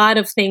me a lot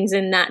of things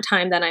in that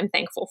time that I'm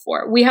thankful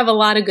for. We have a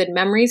lot of good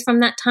memories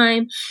from that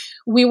time.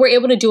 We were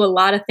able to do a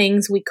lot of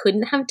things we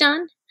couldn't have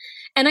done.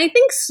 And I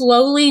think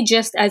slowly,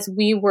 just as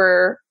we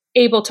were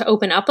able to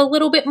open up a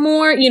little bit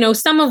more,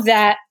 some of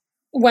that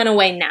went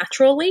away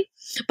naturally.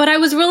 But I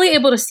was really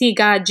able to see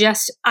God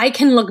I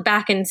can look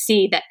back and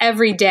see that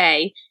every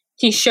day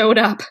he showed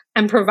up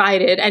and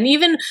provided. And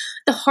even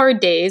the hard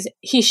days,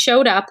 he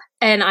showed up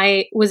and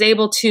I was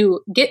able to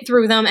get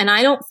through them. And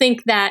I don't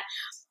think that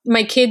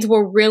my kids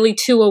were really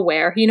too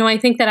aware. I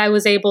think that I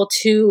was able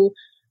to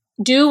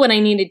do what I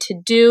needed to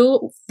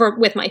do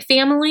with my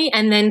family.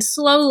 And then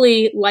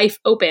slowly life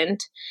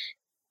opened.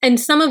 And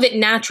some of it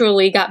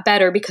naturally got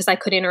better because I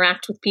could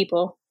interact with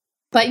people.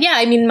 But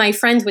yeah, my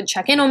friends would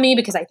check in on me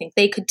because I think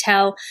they could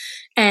tell.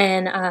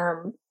 And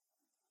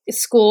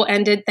school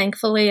ended,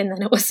 thankfully, and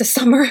then it was the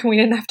summer. We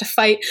didn't have to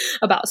fight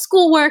about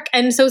schoolwork.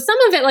 And so some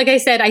of it, like I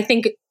said, I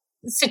think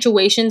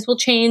situations will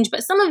change,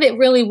 but some of it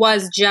really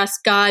was just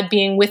God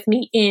being with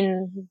me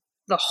in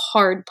the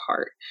hard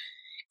part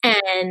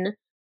and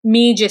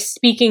me just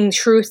speaking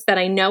truth that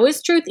I know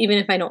is truth, even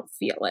if I don't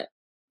feel it.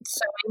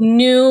 So I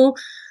knew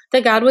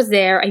that God was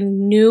there. I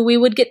knew we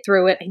would get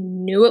through it. I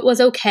knew it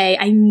was okay.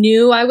 I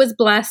knew I was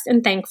blessed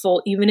and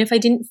thankful, even if I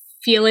didn't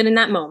feel it in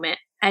that moment.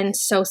 And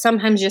so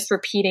sometimes just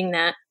repeating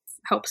that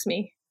helps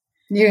me.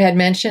 You had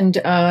mentioned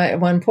at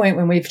one point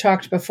when we've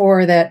talked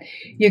before that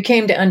you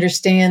came to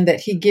understand that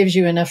he gives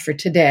you enough for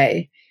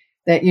today,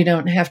 that you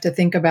don't have to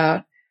think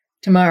about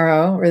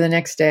tomorrow or the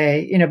next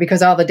day,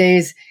 because all the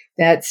days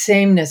that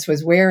sameness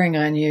was wearing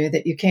on you,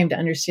 that you came to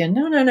understand,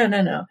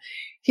 no.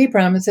 He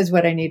promises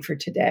what I need for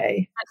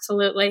today.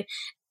 Absolutely.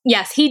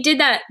 Yes, he did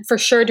that for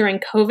sure during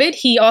COVID.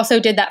 He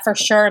also did that for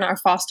sure in our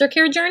foster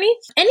care journey.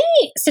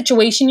 Any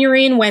situation you're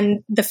in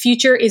when the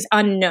future is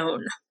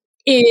unknown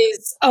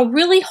is a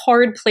really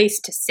hard place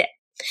to sit.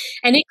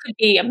 And it could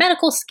be a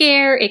medical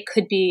scare, it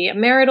could be a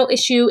marital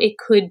issue, it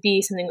could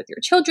be something with your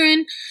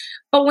children.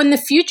 But when the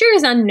future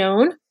is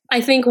unknown, I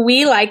think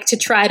we like to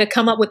try to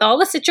come up with all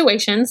the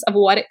situations of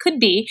what it could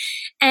be.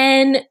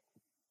 And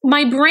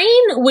my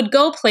brain would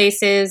go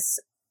places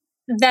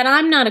that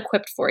I'm not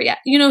equipped for yet.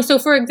 So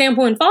for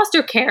example, in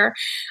foster care,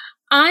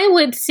 I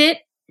would sit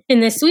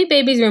in this sweet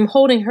baby's room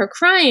holding her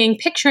crying,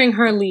 picturing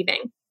her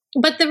leaving.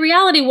 But the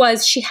reality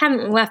was she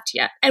hadn't left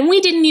yet. And we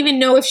didn't even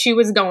know if she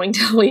was going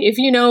to leave,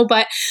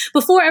 but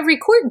before every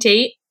court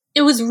date,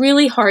 it was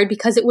really hard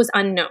because it was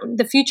unknown.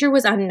 The future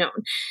was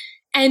unknown.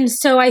 And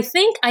so I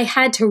think I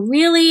had to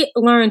really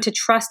learn to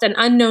trust an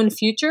unknown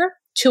future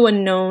to a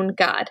known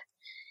God.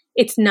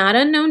 It's not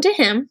unknown to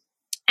him.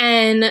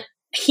 And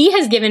he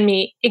has given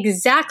me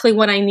exactly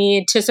what I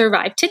need to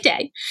survive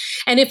today.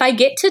 And if I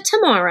get to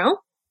tomorrow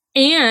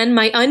and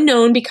my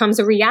unknown becomes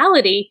a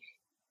reality,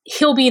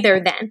 he'll be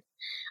there then.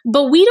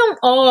 But we don't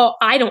all,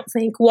 I don't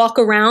think, walk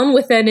around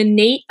with an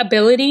innate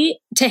ability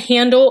to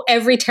handle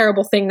every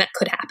terrible thing that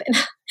could happen.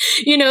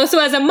 So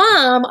as a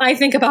mom, I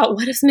think about,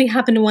 what if something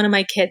happened to one of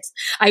my kids?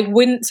 I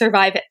wouldn't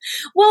survive it.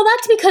 Well,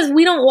 that's because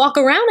we don't walk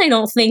around, I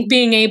don't think,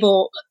 being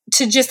able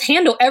to just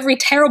handle every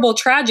terrible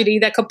tragedy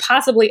that could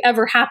possibly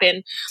ever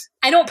happen.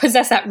 I don't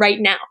possess that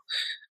right now.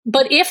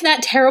 But if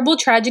that terrible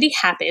tragedy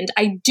happened,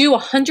 I do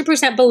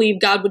 100%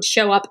 believe God would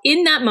show up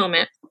in that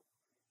moment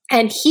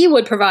and he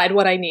would provide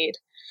what I need.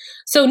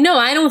 So no,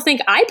 I don't think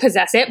I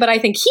possess it, but I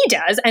think he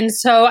does. And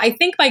so I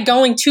think by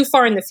going too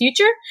far in the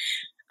future,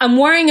 I'm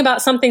worrying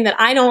about something that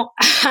I don't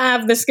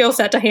have the skill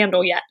set to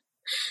handle yet,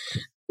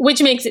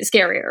 which makes it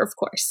scarier, of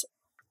course.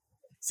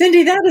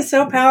 Cindi, that is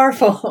so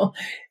powerful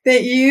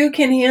that you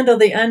can handle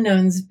the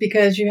unknowns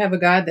because you have a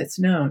God that's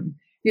known.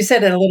 You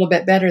said it a little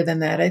bit better than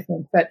that, I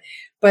think, but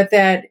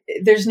that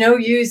there's no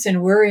use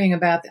in worrying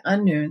about the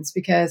unknowns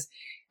because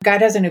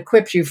God hasn't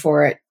equipped you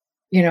for it.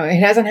 It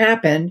hasn't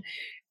happened.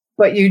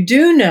 But you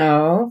do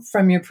know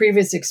from your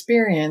previous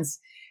experience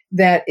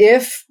that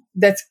if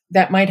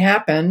that might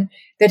happen,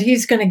 that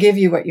he's going to give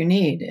you what you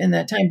need in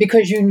that time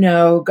because you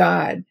know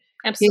God.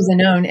 Absolutely. He's a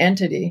known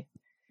entity.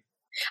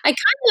 I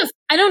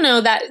don't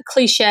know that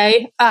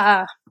cliche.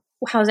 How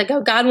does it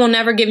go? God will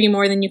never give you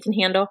more than you can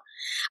handle.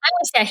 I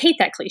would say I hate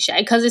that cliche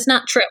because it's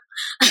not true.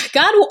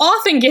 God will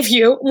often give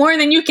you more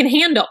than you can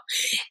handle.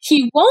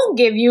 He won't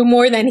give you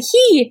more than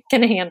he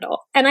can handle.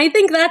 And I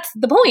think that's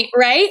the point,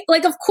 right?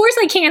 Like, of course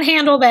I can't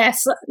handle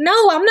this.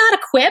 No, I'm not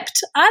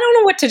equipped. I don't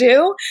know what to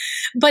do,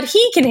 but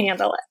he can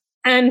handle it.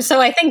 And so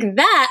I think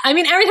that,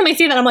 every time I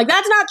see that, I'm like,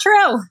 that's not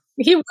true.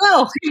 He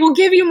will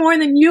give you more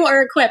than you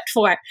are equipped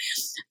for.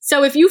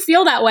 So if you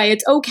feel that way,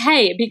 it's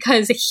okay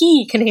because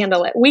he can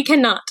handle it. We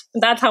cannot.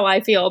 That's how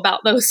I feel about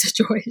those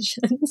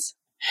situations.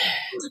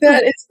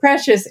 That is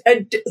precious.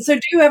 So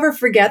do you ever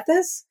forget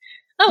this?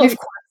 Oh, of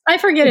course. I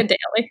forget it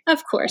daily.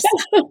 Of course.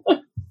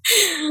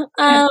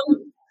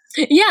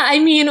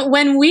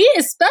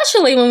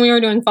 Especially when we were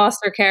doing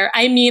foster care,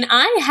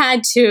 I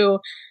had to,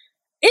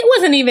 it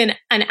wasn't even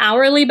an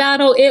hourly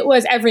battle. It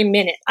was every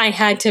minute I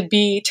had to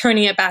be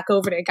turning it back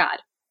over to God.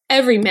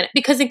 Every minute.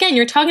 Because again,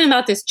 you're talking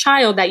about this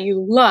child that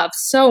you love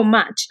so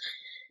much.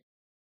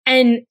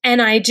 And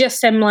I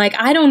just am like,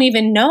 I don't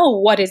even know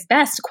what is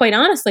best, quite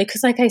honestly.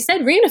 Because like I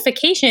said,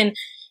 reunification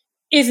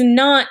is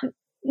not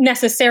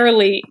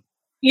necessarily,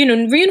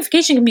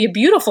 reunification can be a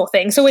beautiful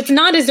thing. So it's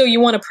not as though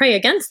you want to pray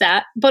against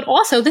that. But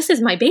also, this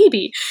is my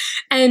baby.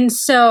 And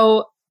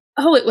so,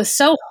 it was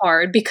so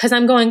hard because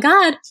I'm going,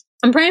 God,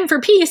 I'm praying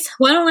for peace.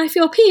 Why don't I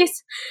feel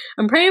peace?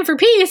 I'm praying for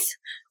peace.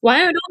 Why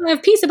don't I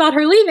have peace about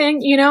her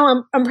leaving?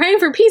 I'm praying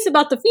for peace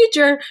about the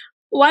future.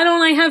 Why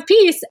don't I have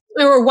peace?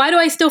 Or why do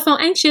I still feel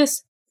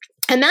anxious?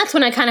 And that's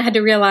when I kind of had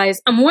to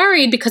realize I'm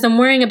worried because I'm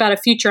worrying about a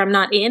future I'm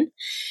not in.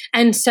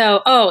 And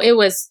so, it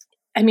was,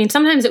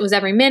 sometimes it was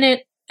every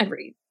minute,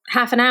 every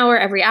half an hour,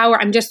 every hour.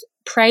 I'm just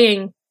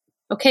praying,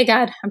 okay,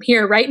 God, I'm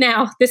here right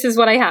now. This is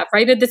what I have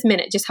right at this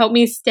minute. Just help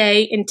me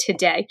stay in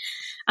today.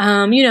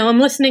 I'm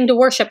listening to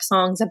worship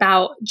songs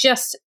about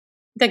just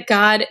that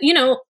God,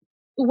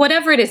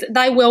 whatever it is,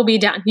 thy will be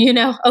done,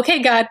 okay,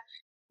 God,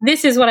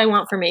 this is what I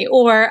want for me.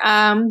 Or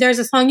there's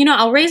a song,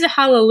 I'll raise a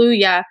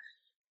hallelujah,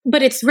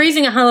 but it's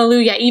raising a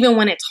hallelujah even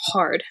when it's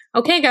hard.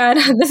 Okay, God,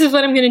 this is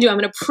what I'm going to do. I'm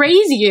going to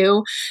praise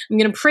you. I'm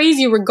going to praise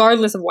you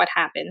regardless of what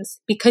happens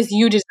because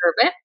you deserve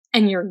it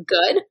and you're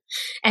good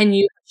and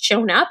you've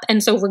shown up.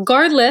 And so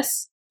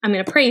regardless, I'm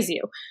going to praise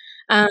you.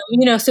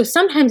 So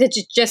sometimes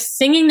it's just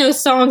singing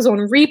those songs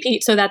on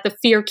repeat so that the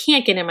fear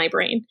can't get in my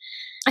brain.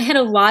 I had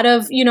a lot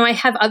of,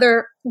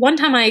 one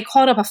time I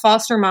called up a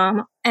foster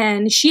mom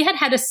and she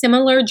had a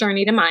similar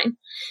journey to mine.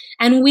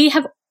 And we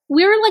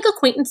were like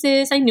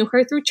acquaintances. I knew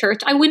her through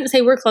church. I wouldn't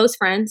say we're close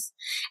friends.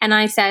 And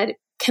I said,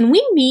 can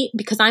we meet?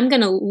 Because I'm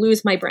going to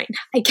lose my brain.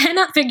 I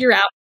cannot figure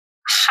out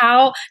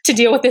how to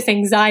deal with this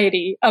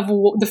anxiety of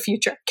the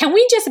future. Can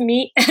we just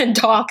meet and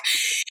talk?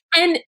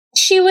 And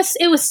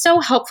it was so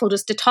helpful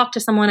just to talk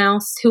to someone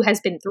else who has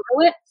been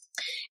through it,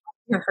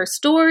 hear her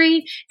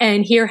story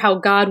and hear how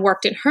God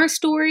worked in her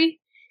story.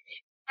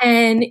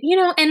 And,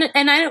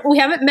 we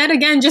haven't met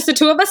again, just the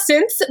two of us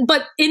since,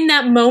 but in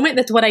that moment,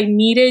 that's what I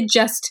needed.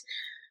 Just,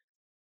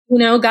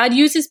 God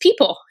uses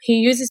people. He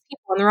uses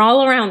people and they're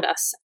all around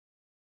us.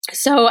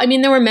 So,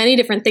 there were many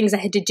different things I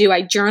had to do.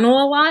 I journal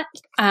a lot.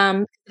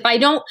 If I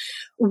don't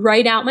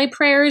write out my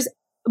prayers,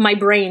 my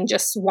brain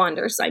just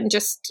wanders. I'm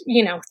just,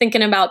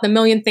 thinking about the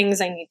million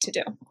things I need to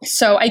do.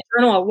 So I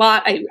journal a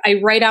lot.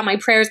 I write out my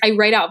prayers. I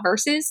write out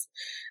verses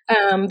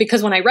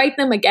because when I write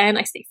them again,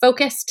 I stay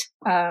focused.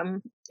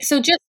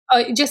 So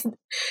I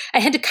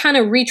had to kind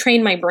of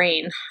retrain my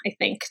brain, I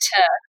think,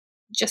 to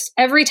just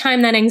every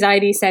time that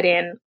anxiety set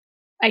in,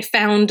 I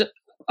found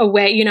a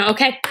way,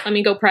 okay, let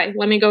me go pray.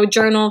 Let me go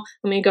journal.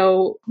 Let me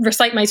go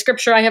recite my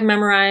scripture I have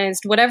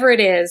memorized, whatever it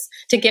is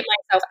to get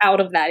myself out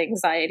of that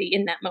anxiety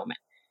in that moment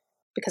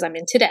because I'm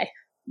in today.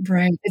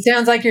 Right. It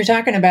sounds like you're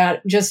talking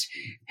about just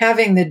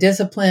having the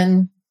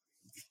discipline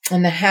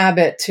and the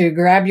habit to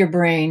grab your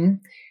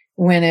brain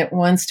when it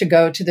wants to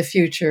go to the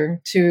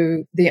future,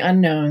 to the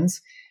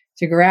unknowns,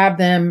 to grab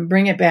them,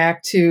 bring it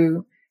back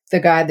to the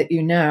God that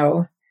you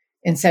know,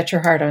 and set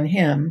your heart on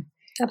Him.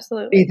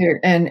 Absolutely.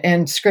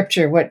 And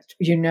scripture, what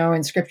you know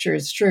in scripture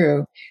is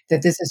true,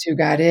 that this is who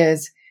God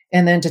is.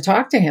 And then to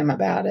talk to Him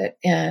about it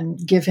and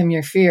give Him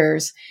your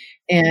fears.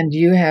 And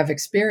you have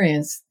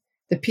experienced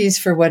the peace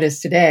for what is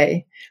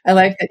today. I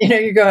like that,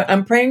 you go,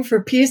 I'm praying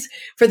for peace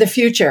for the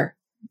future.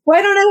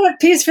 Why don't I have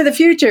peace for the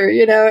future?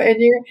 And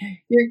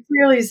you're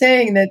clearly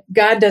saying that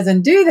God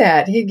doesn't do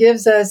that. He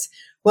gives us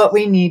what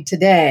we need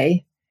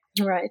today.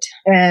 Right.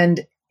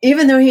 And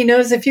even though He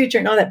knows the future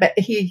and all that, but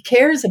He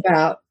cares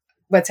about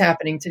what's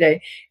happening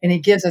today. And He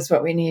gives us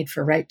what we need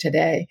for right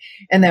today.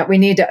 And that we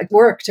need to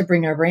work to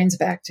bring our brains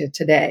back to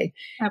today.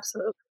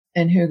 Absolutely.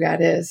 And who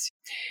God is.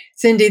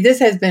 Cindi, this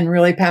has been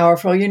really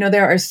powerful.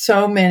 There are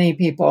so many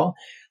people.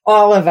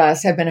 All of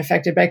us have been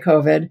affected by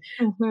COVID.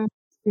 Mm-hmm.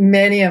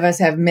 Many of us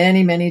have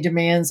many, many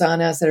demands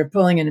on us that are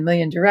pulling in a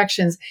million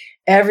directions.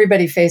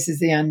 Everybody faces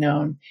the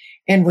unknown.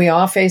 And we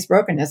all face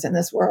brokenness in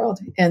this world.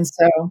 And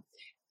so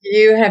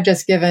you have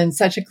just given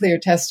such a clear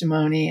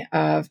testimony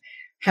of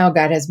how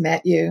God has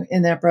met you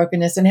in that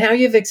brokenness and how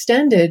you've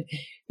extended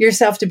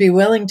yourself to be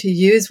willing to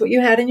use what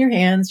you had in your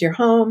hands, your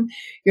home,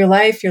 your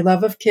life, your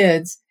love of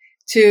kids,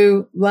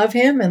 to love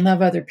Him and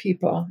love other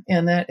people.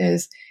 And that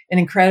is an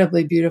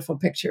incredibly beautiful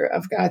picture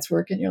of God's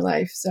work in your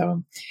life.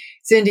 So,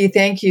 Cindi,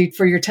 thank you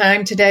for your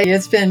time today.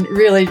 It's been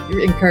really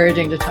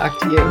encouraging to talk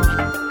to you.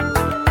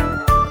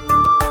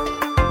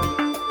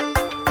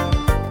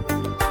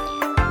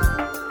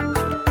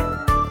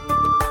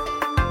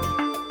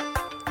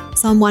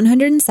 Psalm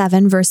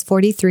 107 verse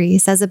 43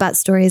 says about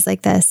stories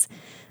like this,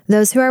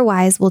 "Those who are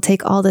wise will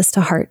take all this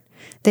to heart.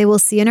 They will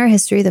see in our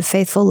history the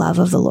faithful love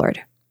of the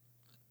Lord."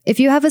 If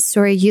you have a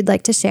story you'd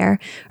like to share,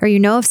 or you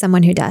know of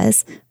someone who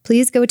does,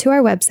 please go to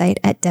our website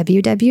at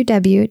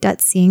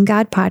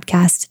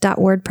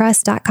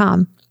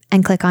www.seeinggodpodcast.wordpress.com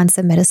and click on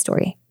Submit a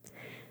Story.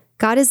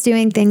 God is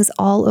doing things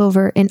all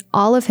over in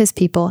all of His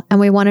people, and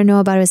we want to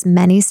know about as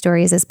many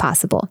stories as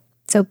possible.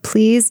 So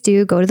please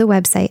do go to the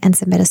website and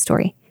submit a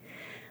story.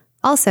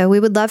 Also,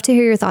 we would love to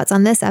hear your thoughts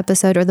on this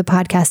episode or the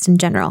podcast in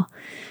general.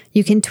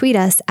 You can tweet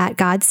us at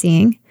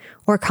GodSeeing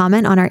or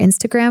comment on our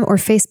Instagram or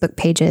Facebook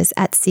pages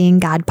at Seeing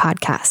God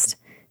Podcast.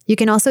 You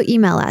can also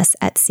email us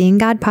at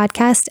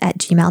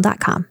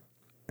seeinggodpodcast@gmail.com.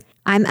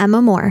 I'm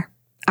Emma Moore.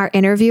 Our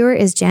interviewer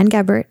is Jan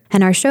Gebert,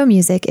 and our show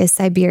music is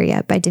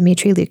Siberia by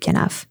Dmitry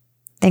Lukyanov.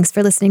 Thanks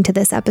for listening to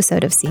this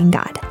episode of Seeing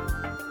God.